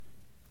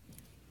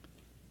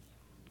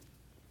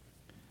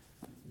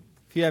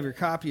If you have your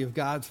copy of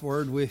God's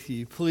Word with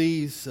you,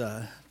 please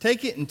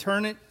take it and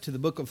turn it to the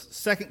book of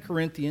 2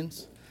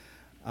 Corinthians,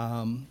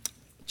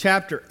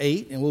 chapter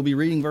 8, and we'll be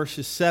reading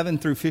verses 7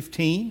 through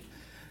 15.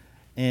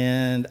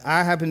 And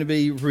I happen to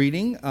be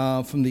reading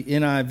from the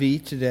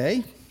NIV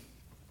today.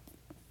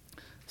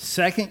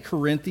 2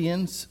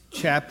 Corinthians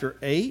chapter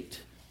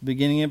 8,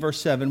 beginning in verse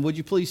 7. Would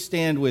you please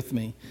stand with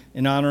me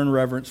in honor and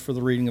reverence for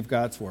the reading of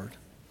God's Word?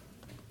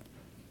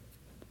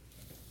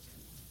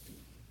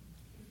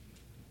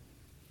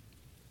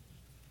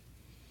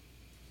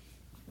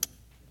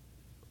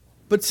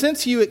 But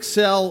since you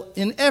excel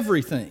in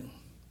everything,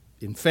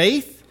 in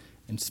faith,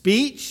 in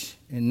speech,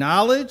 in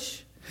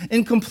knowledge,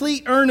 in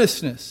complete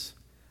earnestness,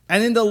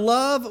 and in the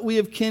love we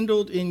have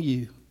kindled in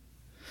you,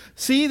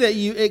 see that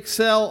you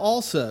excel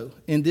also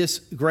in this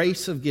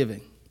grace of giving.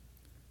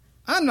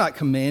 I'm not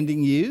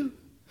commanding you,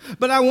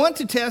 but I want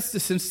to test the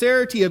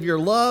sincerity of your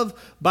love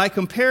by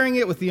comparing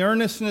it with the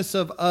earnestness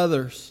of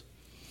others.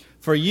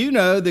 For you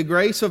know the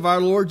grace of our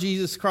Lord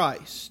Jesus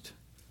Christ,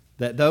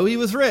 that though he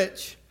was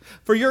rich,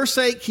 for your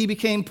sake he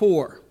became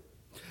poor,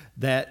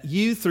 that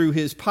you through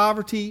his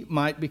poverty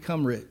might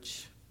become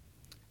rich.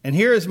 And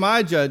here is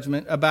my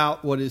judgment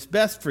about what is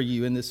best for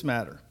you in this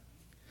matter.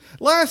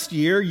 Last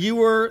year you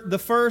were the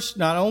first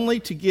not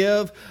only to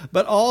give,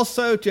 but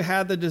also to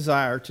have the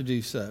desire to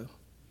do so.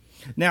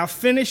 Now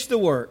finish the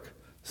work,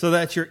 so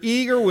that your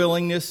eager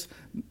willingness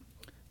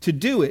to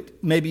do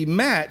it may be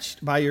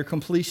matched by your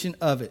completion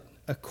of it,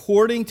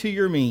 according to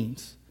your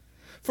means.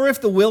 For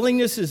if the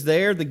willingness is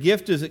there, the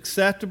gift is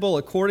acceptable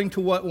according to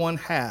what one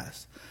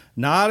has,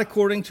 not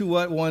according to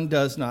what one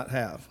does not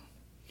have.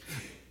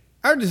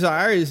 Our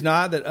desire is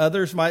not that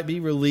others might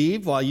be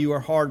relieved while you are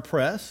hard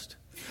pressed,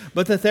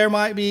 but that there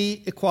might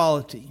be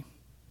equality.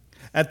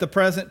 At the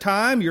present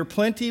time, your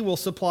plenty will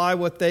supply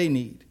what they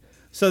need,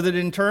 so that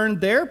in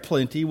turn their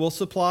plenty will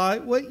supply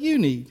what you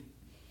need.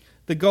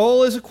 The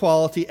goal is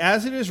equality,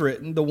 as it is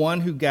written, the one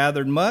who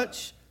gathered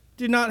much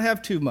did not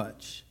have too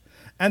much,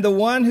 and the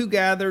one who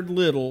gathered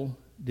little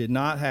did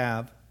not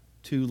have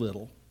too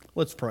little.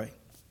 Let's pray.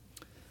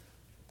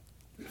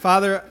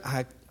 Father,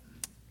 I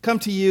come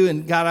to you,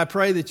 and God, I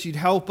pray that you'd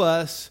help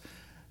us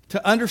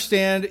to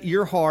understand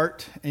your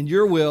heart and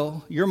your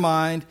will, your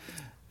mind,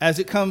 as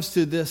it comes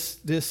to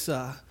this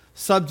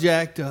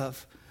subject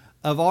of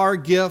our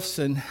gifts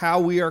and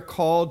how we are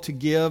called to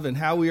give and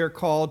how we are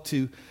called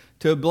to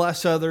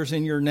bless others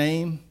in your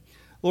name.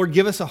 Lord,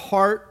 give us a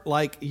heart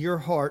like your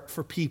heart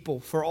for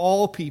people, for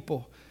all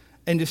people,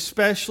 and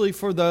especially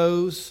for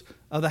those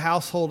of the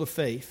household of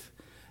faith.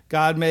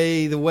 God,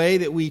 may the way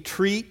that we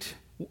treat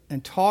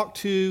and talk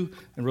to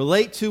and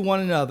relate to one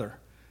another,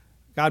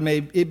 God, may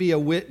it be a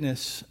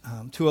witness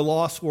to a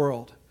lost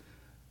world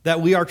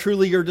that we are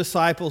truly your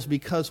disciples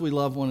because we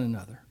love one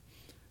another.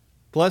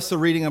 Bless the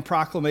reading and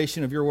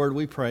proclamation of your word,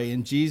 we pray.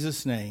 In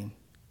Jesus' name,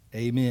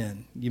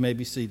 amen. You may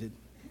be seated.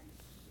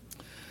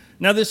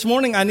 Now this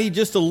morning I need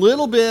just a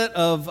little bit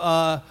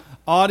of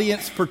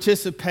audience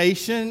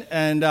participation,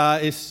 and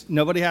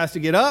nobody has to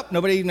get up,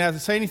 nobody even has to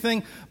say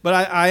anything, but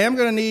I am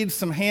going to need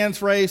some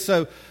hands raised,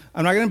 so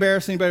I'm not going to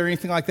embarrass anybody or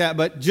anything like that,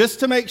 but just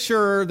to make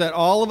sure that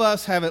all of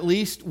us have at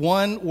least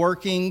one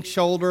working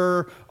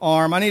shoulder,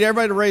 arm. I need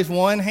everybody to raise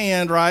one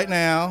hand right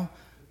now.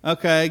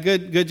 Okay,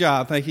 good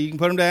job. Thank you. You can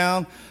put them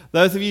down.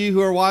 Those of you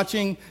who are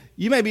watching,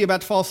 you may be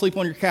about to fall asleep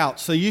on your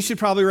couch, so you should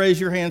probably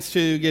raise your hands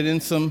too, get in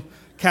some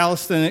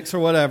calisthenics or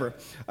whatever.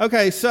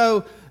 Okay,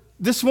 so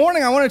this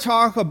morning I want to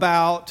talk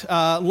about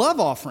love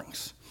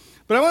offerings.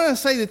 But I want to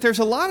say that there's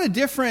a lot of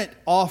different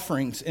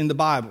offerings in the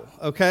Bible,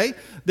 okay?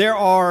 There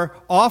are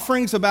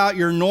offerings about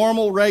your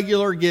normal,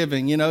 regular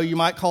giving. You know, you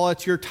might call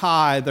it your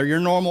tithe or your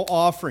normal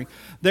offering.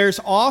 There's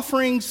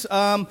offerings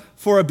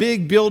for a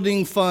big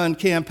building fund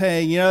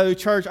campaign. You know,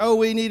 church,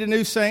 we need a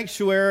new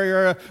sanctuary,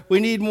 or we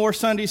need more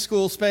Sunday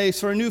school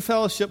space, or a new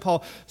fellowship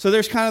hall. So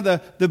there's kind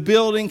of the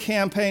building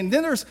campaign.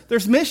 Then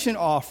there's mission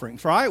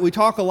offerings, right? We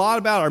talk a lot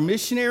about our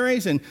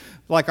missionaries and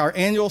like our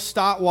annual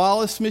Stott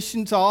Wallace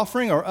missions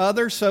offering or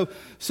others.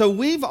 So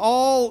we've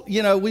all,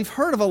 we've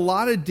heard of a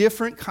lot of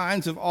different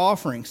kinds of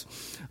offerings.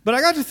 But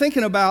I got to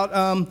thinking about,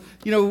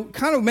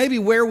 kind of maybe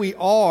where we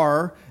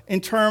are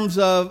in terms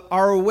of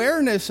our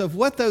awareness of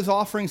what those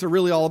offerings are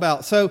really all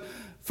about. So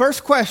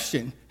first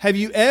question, have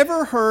you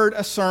ever heard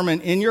a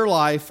sermon in your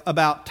life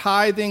about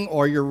tithing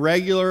or your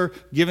regular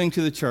giving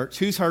to the church?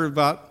 Who's heard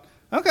about?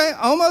 Okay,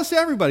 almost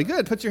everybody.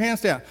 Good, put your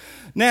hands down.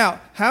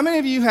 Now, how many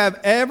of you have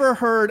ever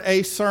heard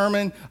a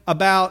sermon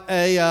about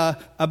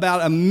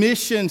a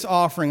missions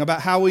offering,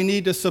 about how we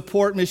need to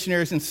support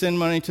missionaries and send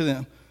money to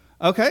them?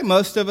 Okay,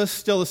 most of us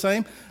still the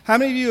same. How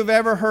many of you have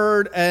ever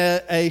heard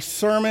a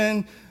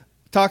sermon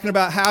talking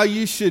about how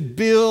you should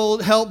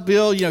help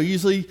build,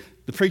 usually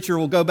the preacher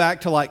will go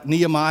back to like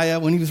Nehemiah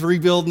when he was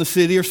rebuilding the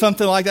city or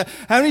something like that.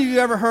 How many of you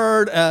have ever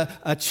heard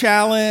a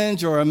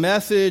challenge or a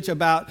message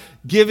about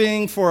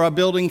giving for a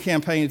building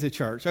campaign at the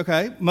church?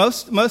 Okay,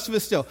 most of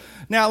us still.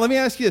 Now, let me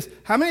ask you this.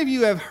 How many of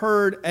you have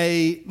heard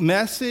a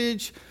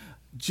message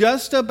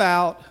just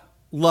about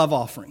love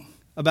offering?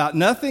 about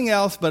nothing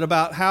else but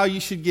about how you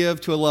should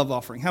give to a love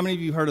offering. How many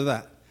of you heard of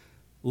that?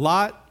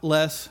 Lot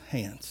less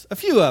hands. A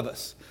few of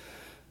us.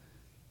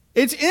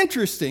 It's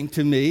interesting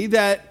to me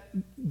that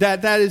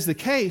is the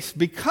case,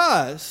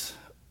 because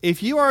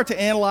if you are to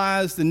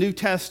analyze the New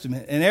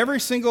Testament and every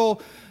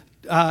single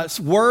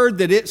word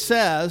that it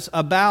says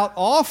about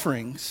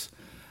offerings,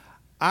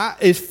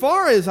 as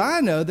far as I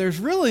know, there's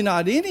really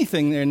not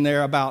anything in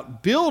there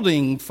about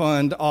building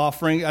fund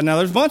offering. Now,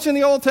 there's a bunch in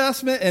the Old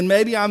Testament, and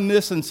maybe I'm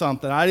missing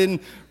something. I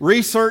didn't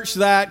research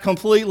that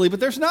completely, but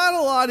there's not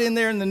a lot in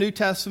there in the New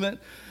Testament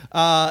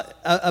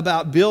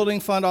about building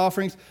fund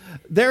offerings.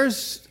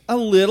 There's a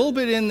little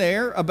bit in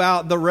there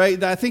about the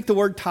rate. I think the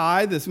word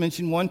tithe is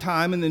mentioned one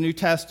time in the New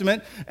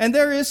Testament, and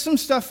there is some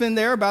stuff in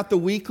there about the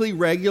weekly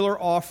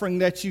regular offering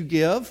that you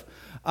give.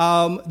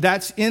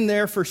 That's in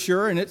there for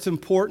sure, and it's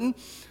important.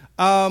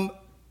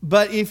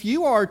 But if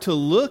you are to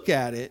look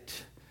at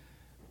it,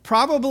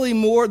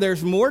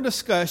 there's more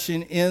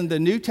discussion in the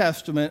New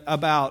Testament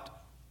about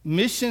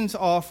missions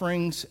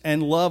offerings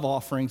and love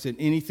offerings than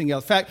anything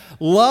else. In fact,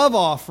 love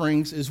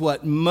offerings is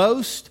what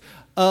most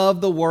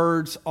of the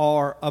words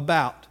are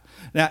about.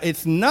 Now,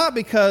 it's not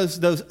because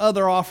those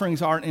other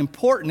offerings aren't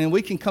important, and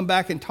we can come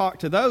back and talk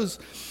to those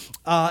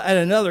at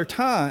another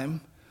time,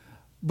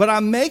 but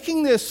I'm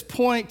making this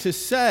point to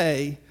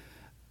say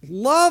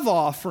love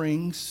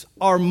offerings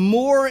are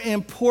more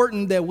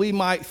important than we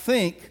might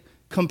think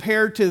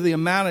compared to the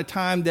amount of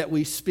time that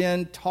we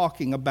spend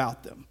talking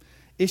about them.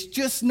 It's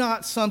just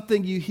not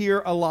something you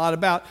hear a lot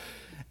about.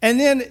 And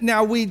then,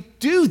 now we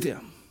do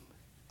them.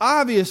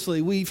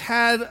 Obviously, we've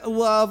had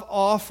love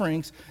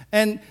offerings,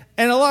 and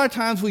a lot of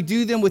times we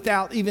do them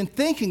without even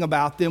thinking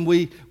about them.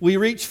 We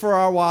reach for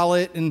our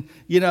wallet and,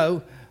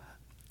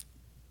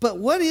 but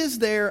what is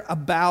there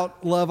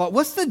about love?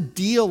 What's the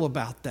deal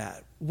about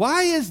that?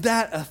 Why is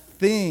that a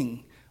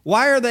thing?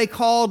 Why are they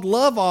called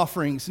love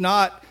offerings,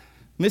 not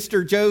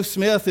Mr. Joe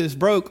Smith is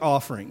broke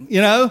offering?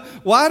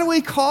 Why do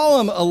we call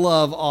them a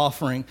love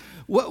offering?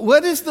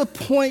 What is the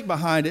point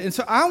behind it? And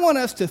so I want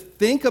us to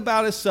think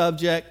about a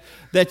subject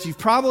that you've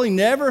probably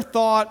never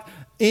thought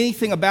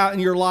anything about in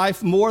your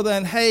life more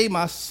than, hey,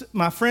 my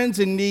friend's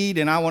in need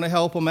and I want to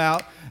help them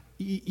out.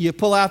 You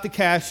pull out the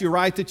cash, you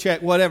write the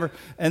check, whatever,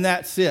 and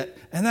that's it.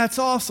 And that's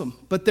awesome.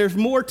 But there's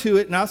more to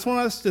it, and I just want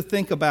us to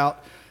think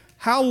about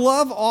how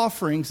love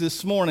offerings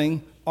this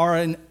morning are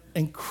an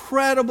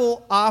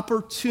incredible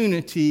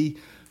opportunity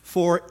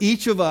for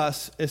each of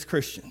us as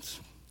Christians.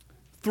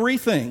 Three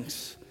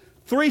ways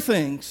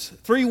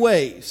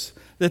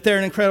that they're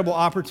an incredible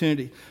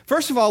opportunity.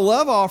 First of all,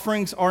 love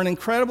offerings are an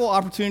incredible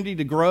opportunity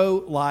to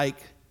grow like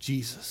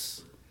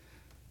Jesus.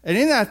 And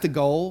isn't that the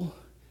goal?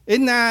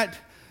 Isn't that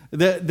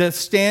the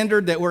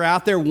standard that we're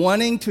out there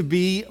wanting to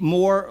be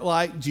more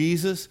like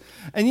Jesus?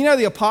 And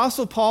the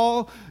Apostle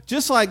Paul,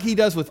 just like he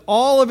does with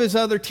all of his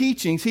other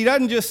teachings, he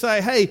doesn't just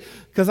say, hey,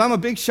 because I'm a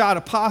big shot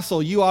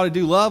apostle, you ought to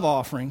do love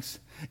offerings.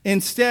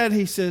 Instead,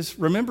 he says,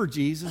 remember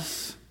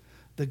Jesus,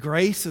 the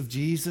grace of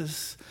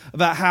Jesus,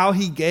 about how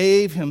he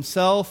gave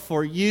himself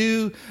for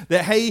you,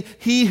 that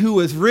he who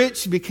was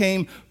rich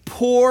became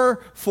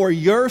poor for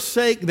your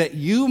sake, that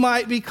you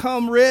might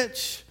become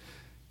rich.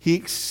 He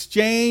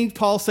exchanged,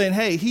 Paul's saying,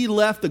 hey, he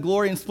left the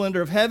glory and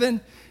splendor of heaven.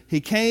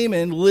 He came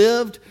and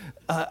lived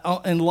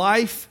in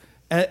life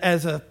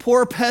as a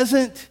poor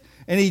peasant,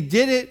 and he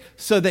did it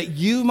so that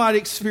you might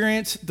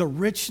experience the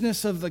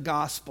richness of the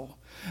gospel.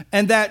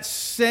 And that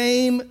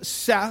same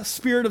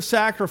spirit of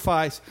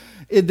sacrifice,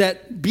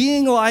 that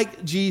being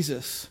like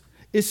Jesus,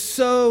 is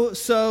so,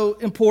 so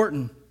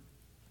important.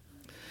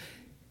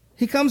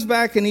 He comes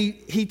back and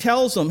he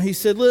tells them, he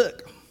said,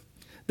 look,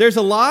 there's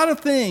a lot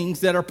of things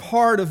that are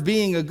part of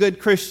being a good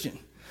Christian.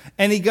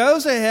 And he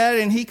goes ahead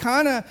and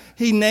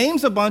he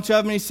names a bunch of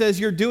them. And he says,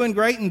 you're doing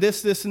great in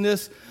this, this, and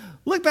this.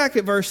 Look back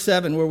at verse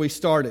 7 where we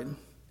started.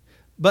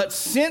 But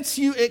since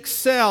you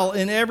excel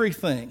in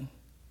everything.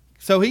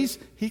 So he's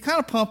kind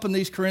of pumping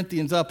these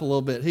Corinthians up a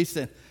little bit. He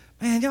said,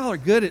 man, y'all are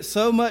good at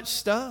so much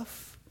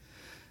stuff.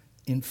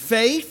 In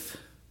faith,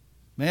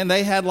 man,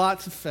 they had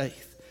lots of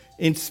faith.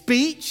 In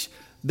speech,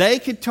 they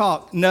could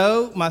talk.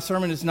 No, my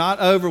sermon is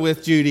not over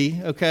with, Judy,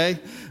 okay?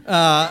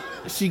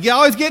 She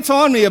always gets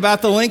on me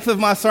about the length of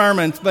my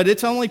sermons, but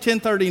it's only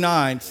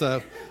 10:39,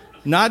 so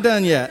not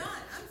done yet.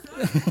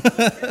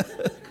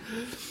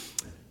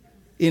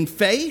 In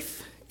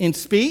faith, in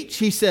speech,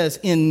 he says,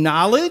 in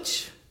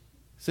knowledge,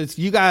 since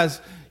you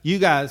guys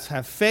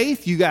have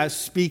faith, you guys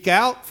speak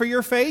out for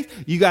your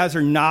faith, you guys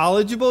are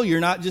knowledgeable, you're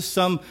not just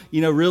some,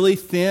 really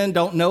thin,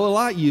 don't know a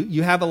lot,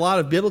 you have a lot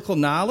of biblical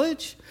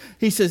knowledge.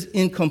 He says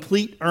in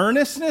complete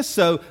earnestness,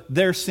 so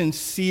they're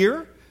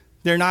sincere,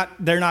 they're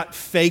not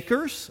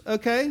fakers,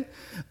 okay?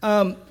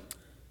 And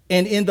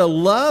in the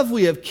love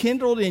we have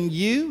kindled in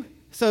you,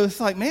 so it's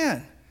like,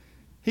 man,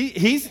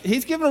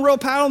 he's giving a real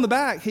pat on the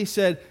back. He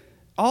said,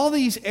 all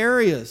these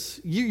areas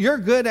you're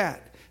good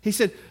at. He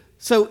said,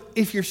 so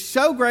if you're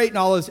so great in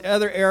all those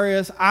other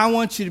areas, I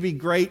want you to be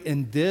great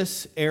in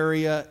this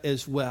area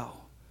as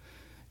well.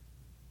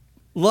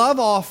 love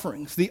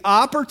offerings, the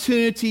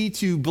opportunity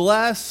to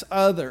bless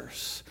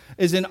others,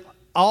 is an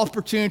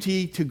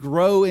opportunity to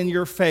grow in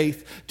your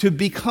faith, to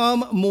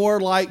become more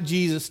like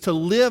Jesus, to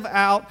live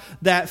out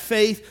that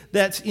faith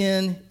that's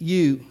in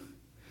you.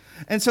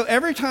 And so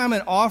every time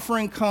an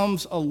offering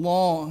comes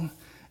along,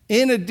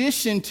 in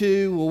addition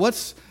to, well,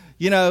 what's,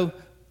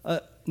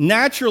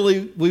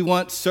 naturally we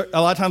want, a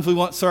lot of times we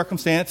want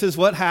circumstances.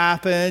 What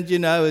happened?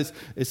 Is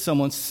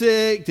someone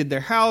sick? Did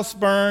their house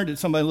burn? Did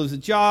somebody lose a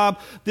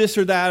job? This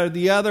or that or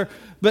the other.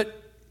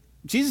 But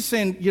Jesus is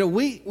saying,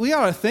 we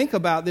ought to think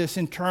about this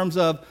in terms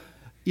of,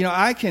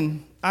 I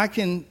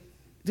can,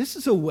 this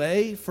is a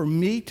way for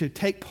me to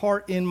take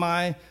part in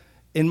my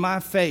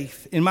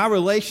faith, in my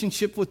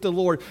relationship with the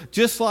Lord,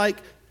 just like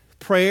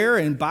prayer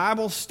and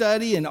Bible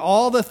study and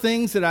all the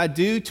things that I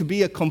do to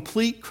be a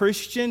complete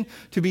Christian,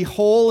 to be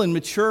whole and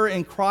mature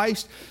in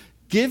Christ.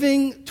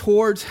 Giving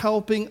towards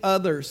helping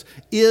others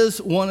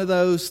is one of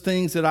those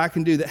things that I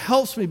can do that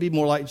helps me be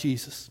more like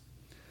Jesus.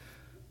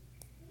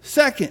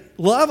 Second,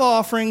 love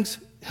offerings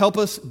help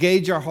us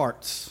gauge our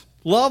hearts.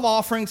 Love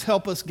offerings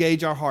help us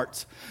gauge our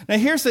hearts. Now,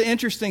 here's the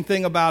interesting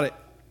thing about it.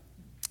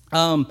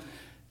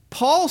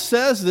 Paul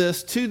says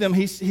this to them.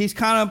 He's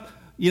kind of,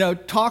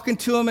 talking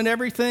to them and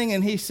everything,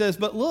 and he says,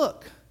 but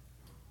look,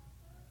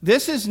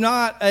 this is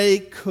not a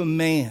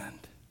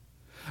command.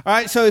 All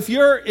right, so if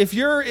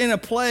you're in a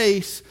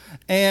place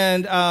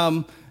and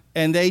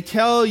they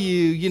tell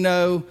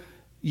you,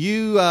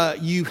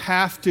 you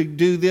have to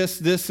do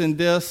this, and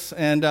this,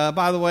 and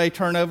by the way,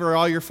 turn over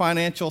all your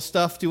financial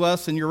stuff to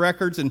us and your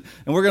records, and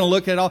we're going to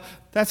look at it all.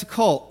 That's a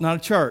cult, not a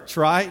church,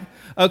 right?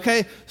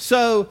 Okay,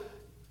 so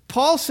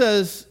Paul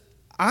says,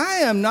 I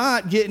am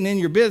not getting in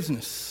your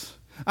business.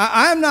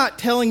 I'm not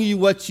telling you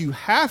what you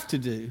have to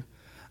do.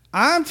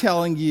 I'm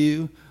telling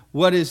you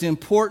what is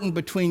important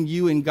between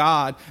you and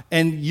God,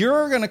 and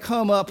you're going to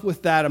come up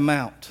with that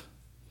amount.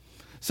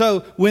 So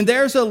when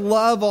there's a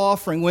love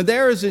offering, when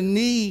there is a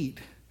need,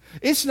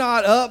 it's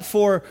not up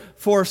for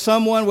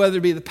someone, whether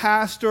it be the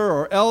pastor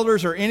or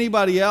elders or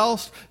anybody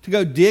else, to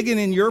go digging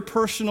in your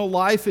personal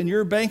life and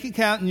your bank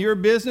account and your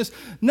business.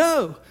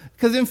 No,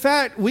 because in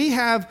fact,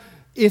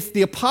 if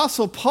the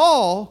Apostle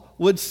Paul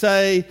would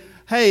say,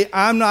 hey,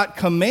 I'm not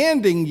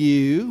commanding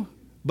you,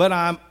 but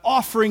I'm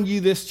offering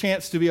you this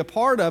chance to be a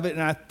part of it,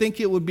 and I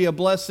think it would be a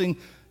blessing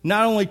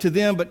not only to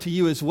them, but to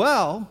you as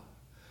well,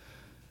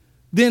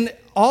 then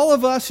all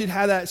of us should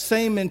have that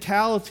same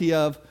mentality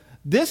of,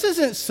 this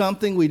isn't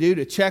something we do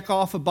to check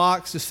off a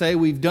box to say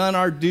we've done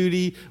our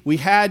duty, we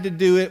had to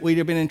do it, we'd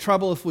have been in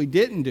trouble if we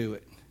didn't do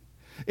it.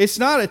 It's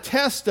not a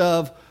test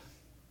of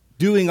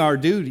doing our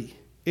duty.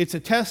 It's a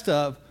test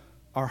of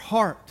our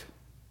heart.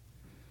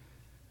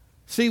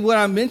 See, what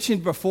I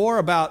mentioned before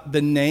about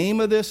the name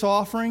of this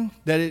offering,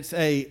 that it's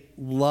a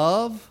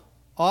love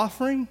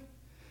offering,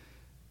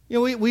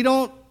 we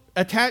don't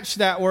attach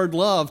that word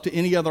love to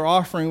any other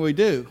offering we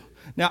do.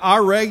 Now,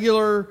 our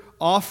regular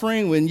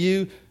offering, when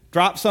you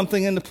drop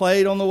something in the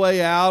plate on the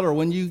way out, or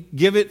when you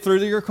give it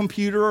through your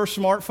computer or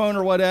smartphone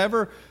or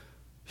whatever,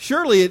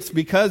 surely it's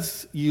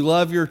because you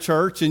love your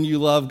church and you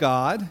love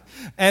God.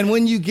 And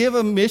when you give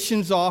a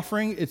missions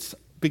offering, it's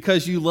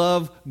because you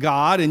love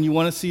God and you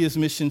want to see his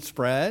mission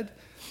spread.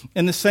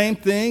 And the same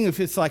thing, if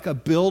it's like a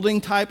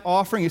building type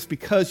offering, it's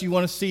because you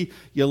want to see,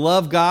 you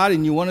love God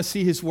and you want to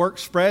see his work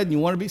spread and you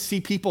want to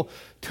see people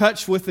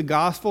touched with the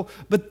gospel.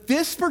 But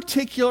this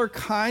particular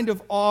kind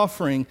of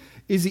offering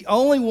is the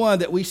only one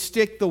that we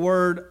stick the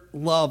word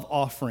love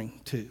offering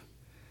to.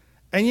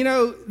 And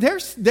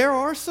there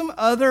are some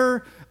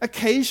other,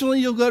 occasionally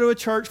you'll go to a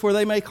church where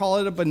they may call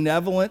it a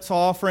benevolence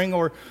offering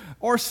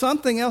or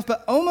something else,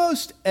 but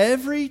almost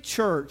every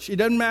church, it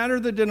doesn't matter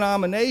the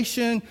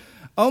denomination,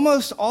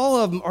 almost all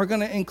of them are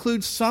going to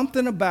include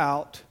something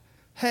about,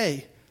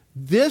 hey,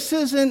 this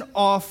is an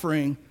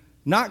offering,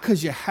 not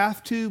because you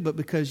have to, but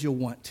because you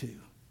want to.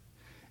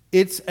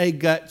 It's a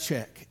gut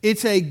check.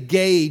 It's a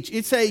gauge.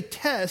 It's a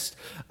test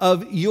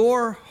of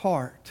your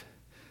heart.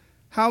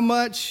 How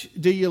much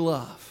do you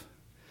love?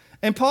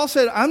 And Paul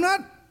said, I'm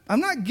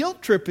not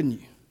guilt tripping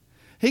you.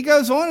 He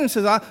goes on and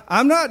says,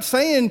 I'm not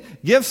saying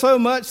give so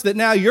much that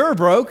now you're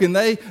broke and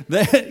they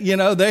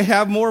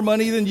have more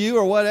money than you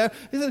or whatever.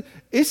 He said,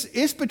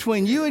 it's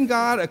between you and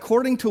God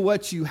according to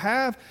what you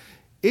have.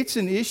 It's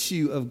an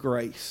issue of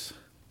grace.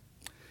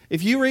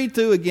 If you read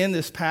through again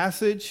this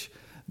passage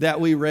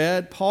that we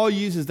read, Paul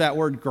uses that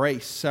word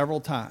grace several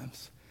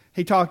times.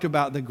 He talked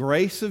about the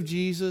grace of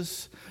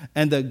Jesus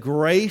and the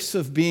grace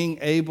of being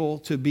able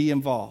to be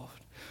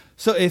involved.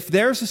 So if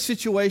there's a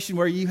situation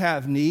where you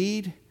have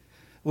need,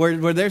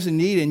 where there's a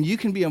need and you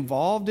can be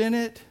involved in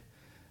it,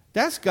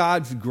 that's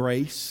God's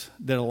grace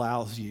that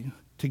allows you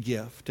to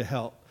give, to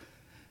help.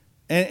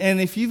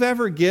 And if you've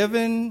ever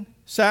given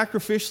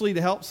sacrificially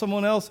to help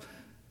someone else,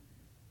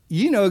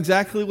 you know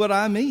exactly what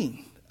I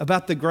mean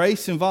about the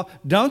grace involved.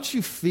 Don't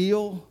you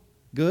feel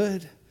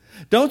good?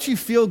 Don't you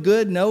feel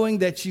good knowing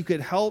that you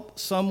could help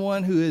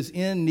someone who is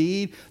in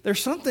need?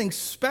 There's something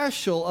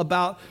special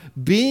about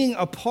being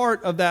a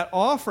part of that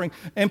offering.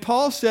 And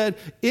Paul said,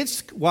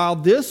 it's while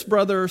this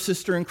brother or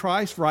sister in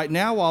Christ right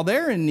now, while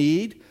they're in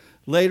need,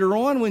 later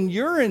on when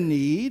you're in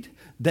need,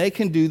 they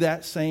can do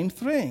that same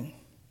thing.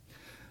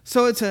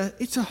 So it's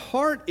a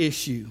heart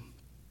issue.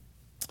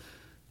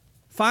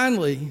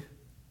 Finally,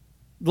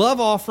 love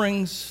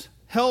offerings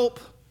help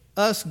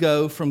us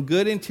go from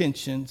good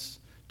intentions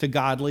to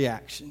godly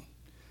action.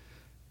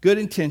 Good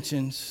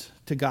intentions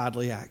to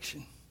godly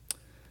action.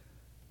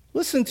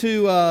 Listen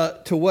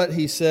to what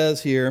he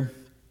says here.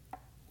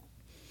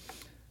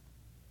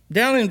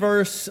 Down in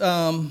verse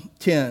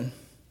 10,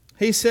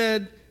 he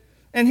said,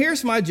 "And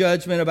here's my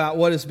judgment about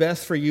what is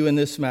best for you in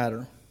this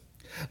matter.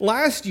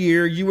 Last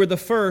year you were the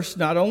first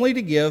not only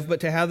to give,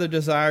 but to have the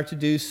desire to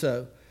do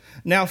so.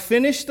 Now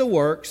finish the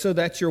work so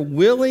that your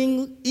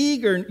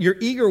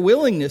eager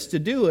willingness to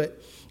do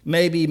it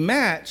may be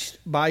matched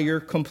by your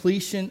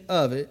completion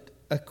of it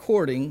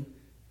according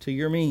to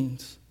your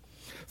means.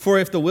 For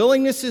if the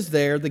willingness is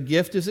there, the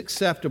gift is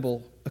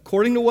acceptable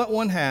according to what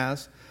one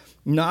has,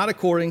 not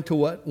according to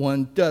what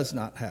one does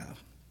not have."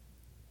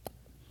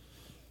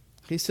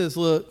 He says,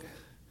 look,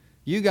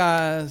 you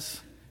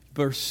guys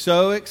were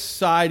so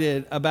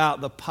excited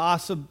about the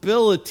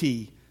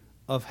possibility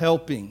of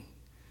helping.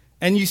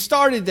 And you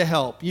started to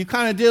help. You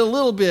kind of did a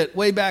little bit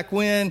way back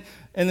when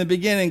in the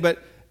beginning,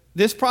 but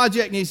this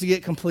project needs to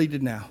get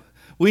completed now.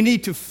 We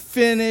need to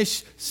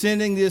finish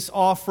sending this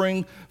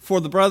offering for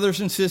the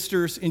brothers and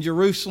sisters in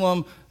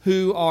Jerusalem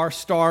who are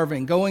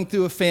starving, going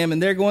through a famine.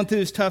 They're going through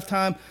this tough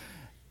time.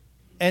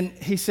 And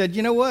he said,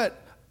 you know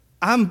what?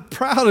 I'm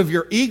proud of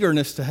your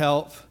eagerness to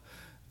help,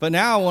 but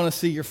now I want to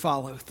see your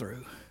follow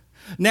through.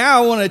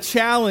 Now I want to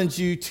challenge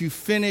you to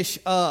finish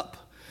up,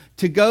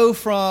 to go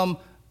from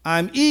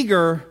I'm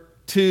eager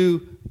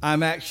to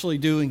I'm actually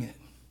doing it.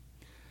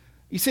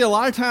 You see, a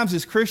lot of times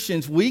as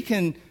Christians, we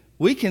can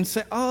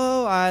say,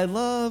 oh, I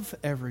love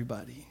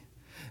everybody.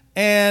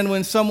 And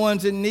when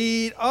someone's in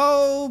need,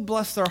 oh,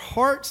 bless their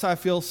hearts, I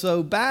feel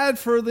so bad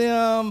for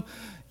them.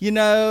 You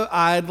know,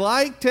 I'd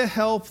like to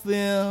help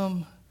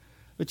them.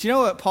 But you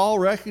know what Paul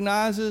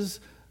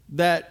recognizes?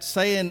 That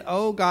saying,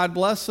 oh, God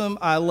bless them,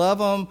 I love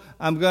them,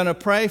 I'm going to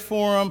pray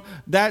for them,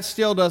 that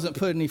still doesn't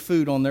put any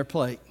food on their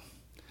plate.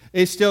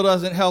 It still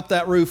doesn't help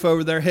that roof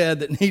over their head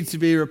that needs to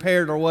be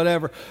repaired or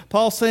whatever.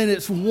 Paul's saying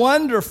it's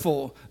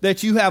wonderful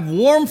that you have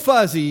warm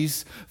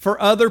fuzzies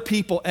for other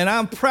people, and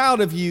I'm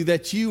proud of you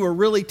that you were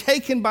really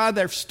taken by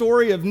their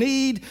story of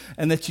need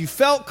and that you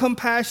felt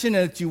compassion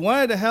and that you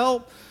wanted to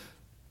help,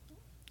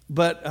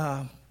 but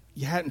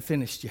you hadn't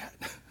finished yet.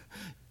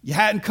 You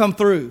hadn't come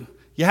through.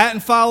 You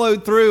hadn't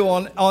followed through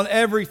on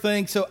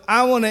everything. So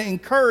I want to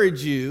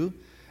encourage you.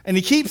 And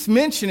he keeps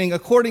mentioning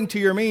according to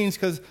your means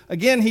because,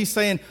 again, he's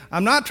saying,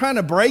 I'm not trying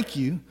to break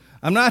you.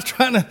 I'm not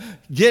trying to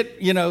get,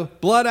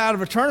 blood out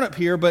of a turnip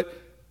here.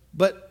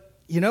 But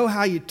you know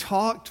how you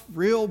talked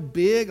real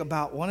big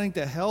about wanting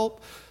to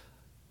help?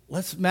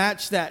 Let's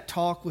match that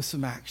talk with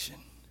some action.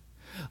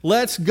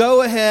 Let's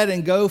go ahead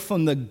and go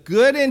from the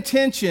good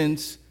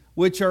intentions,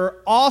 which are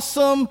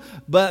awesome,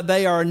 but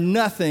they are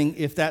nothing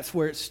if that's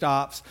where it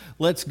stops.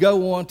 Let's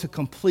go on to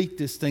complete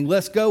this thing.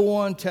 Let's go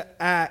on to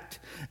act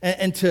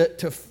and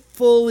to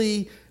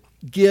fully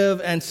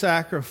give and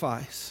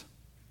sacrifice.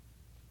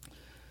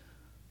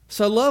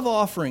 So love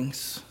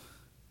offerings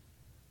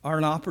are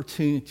an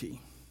opportunity.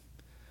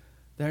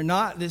 They're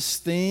not this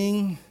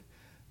thing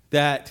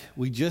that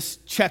we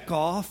just check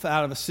off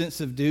out of a sense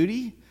of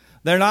duty.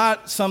 They're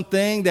not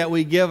something that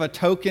we give a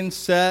token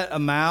set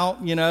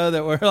amount,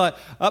 that we're like,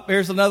 oh,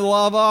 here's another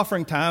love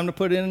offering, time to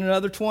put in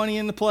another 20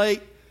 in the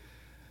plate.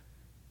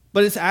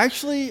 But it's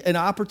actually an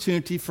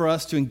opportunity for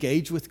us to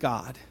engage with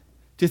God,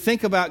 to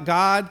think about,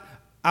 God,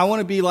 I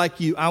want to be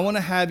like you. I want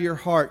to have your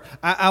heart.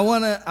 I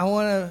want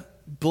to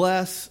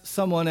bless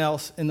someone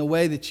else in the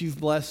way that you've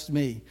blessed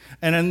me.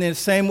 And in the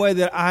same way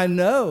that I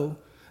know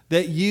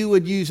that you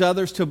would use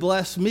others to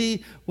bless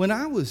me when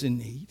I was in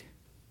need.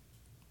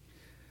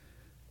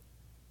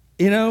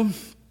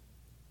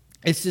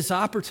 It's this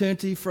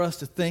opportunity for us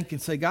to think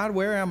and say, God,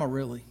 where am I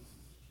really?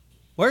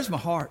 Where's my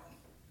heart?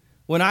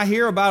 When I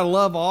hear about a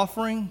love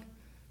offering,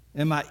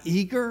 am I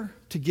eager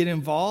to get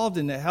involved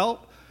and to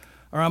help?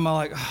 Or am I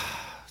like,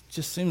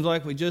 just seems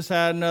like we just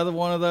had another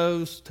one of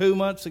those 2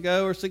 months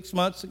ago or 6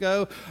 months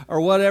ago or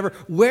whatever.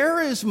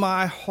 Where is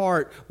my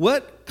heart?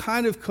 What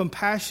kind of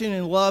compassion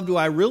and love do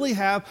I really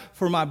have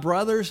for my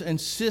brothers and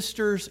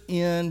sisters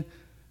in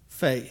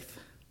faith,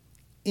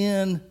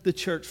 in the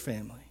church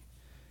family?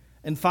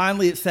 And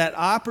finally, it's that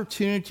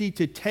opportunity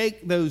to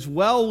take those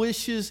well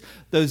wishes,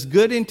 those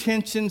good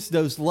intentions,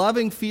 those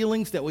loving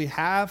feelings that we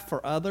have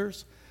for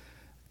others,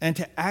 and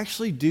to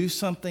actually do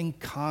something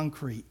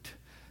concrete,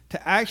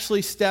 to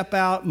actually step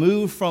out,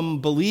 move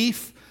from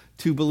belief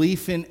to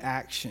belief in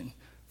action,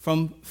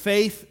 from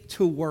faith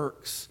to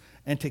works,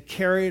 and to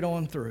carry it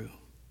on through.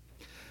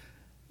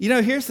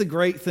 Here's the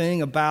great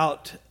thing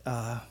about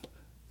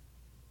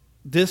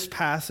this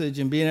passage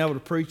and being able to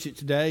preach it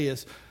today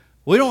is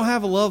We don't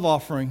have a love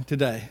offering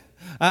today.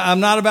 I'm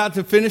not about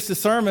to finish the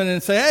sermon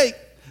and say, hey,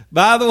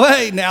 by the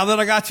way, now that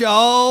I got you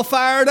all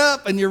fired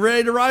up and you're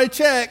ready to write a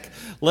check,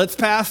 let's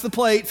pass the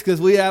plates because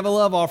we have a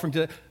love offering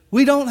today.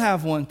 We don't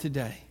have one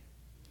today.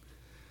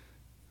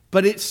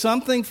 But it's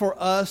something for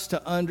us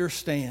to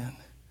understand.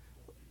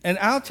 And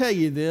I'll tell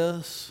you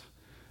this,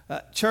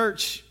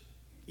 church,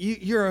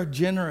 you're a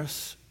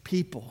generous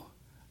people.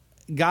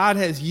 God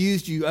has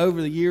used you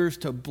over the years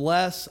to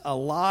bless a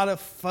lot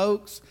of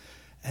folks,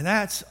 and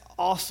that's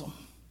awesome.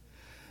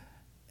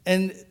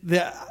 And,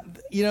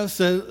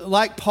 so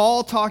like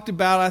Paul talked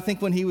about, I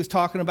think when he was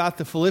talking about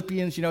the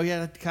Philippians, he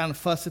had to kind of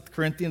fuss at the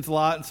Corinthians a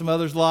lot and some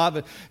others a lot,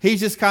 but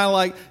he's just kind of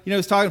like, he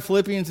was talking to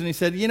Philippians and he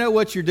said, you know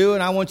what you're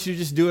doing? I want you to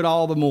just do it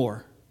all the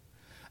more.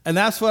 And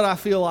that's what I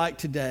feel like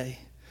today.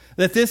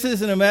 That this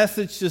isn't a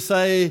message to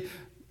say,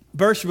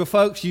 Beersheba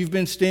folks, you've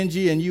been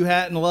stingy and you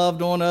hadn't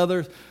loved on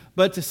others,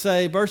 but to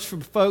say,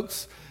 Beersheba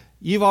folks,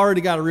 you've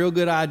already got a real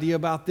good idea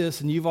about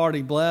this and you've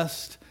already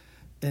blessed.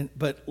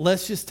 But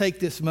let's just take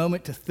this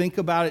moment to think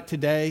about it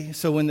today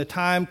so when the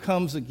time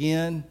comes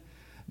again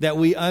that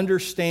we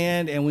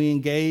understand and we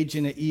engage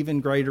in an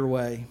even greater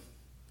way.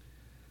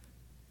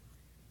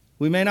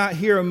 We may not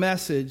hear a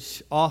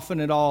message often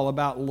at all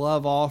about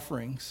love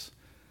offerings,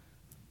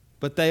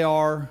 but they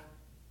are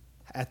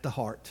at the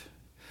heart.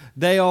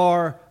 They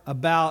are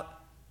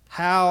about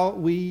how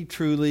we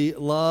truly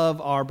love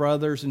our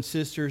brothers and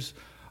sisters.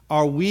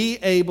 Are we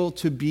able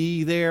to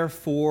be there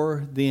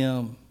for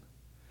them?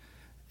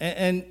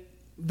 And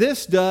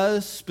this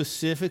does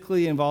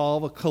specifically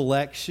involve a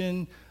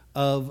collection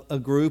of a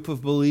group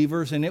of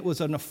believers, and it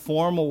was in a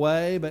formal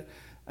way. But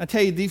I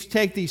tell you,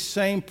 take these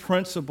same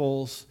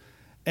principles,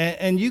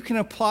 and you can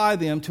apply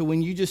them to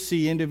when you just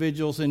see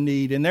individuals in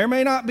need. And there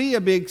may not be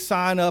a big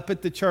sign up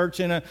at the church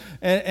and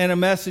a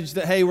message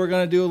that, hey, we're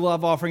going to do a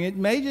love offering. It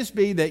may just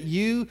be that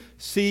you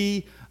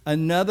see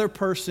another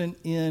person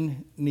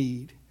in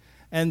need.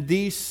 And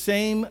these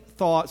same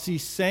thoughts,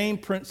 these same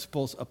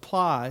principles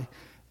apply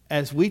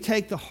as we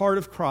take the heart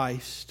of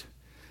Christ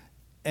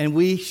and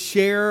we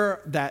share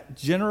that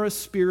generous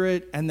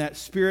spirit and that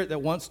spirit that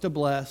wants to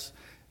bless,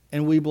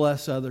 and we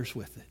bless others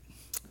with it.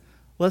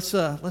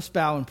 Let's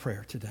bow in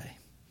prayer today.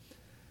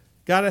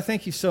 God, I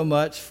thank you so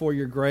much for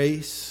your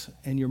grace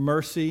and your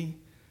mercy.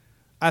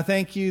 I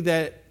thank you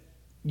that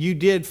you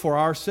did for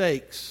our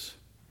sakes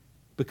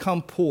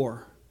become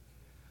poor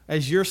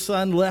as your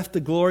Son left the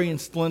glory and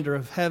splendor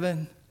of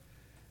heaven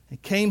and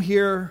came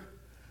here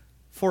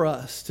for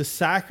us to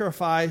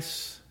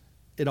sacrifice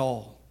it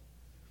all.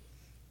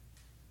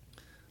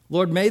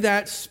 Lord, may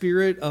that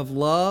spirit of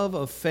love,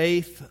 of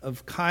faith,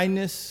 of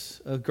kindness,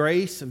 of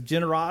grace, of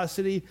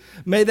generosity,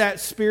 may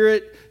that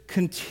spirit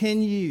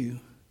continue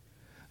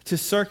to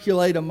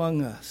circulate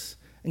among us.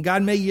 And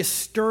God, may you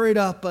stir it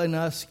up in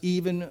us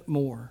even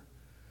more.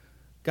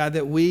 God,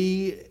 that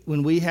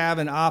when we have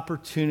an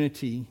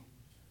opportunity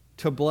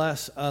to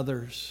bless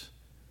others,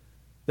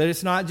 that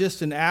it's not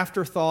just an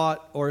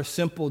afterthought or a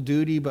simple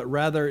duty, but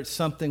rather it's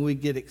something we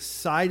get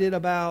excited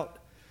about.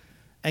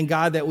 And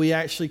God, that we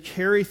actually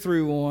carry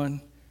through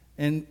on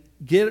and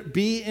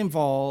be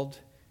involved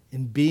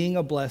in being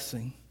a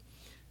blessing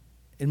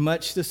in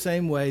much the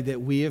same way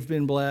that we have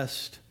been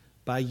blessed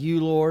by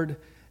you, Lord,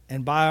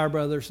 and by our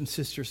brothers and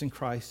sisters in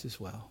Christ as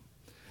well.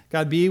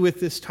 God, be with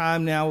this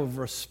time now of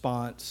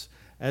response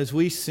as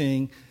we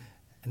sing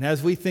and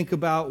as we think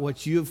about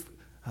what you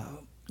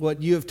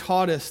have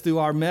taught us through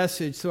our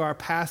message, through our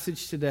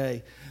passage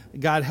today.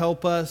 God,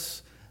 help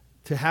us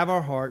to have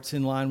our hearts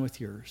in line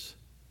with yours.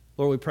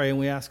 Lord, we pray and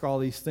we ask all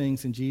these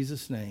things in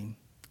Jesus' name.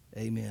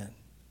 Amen.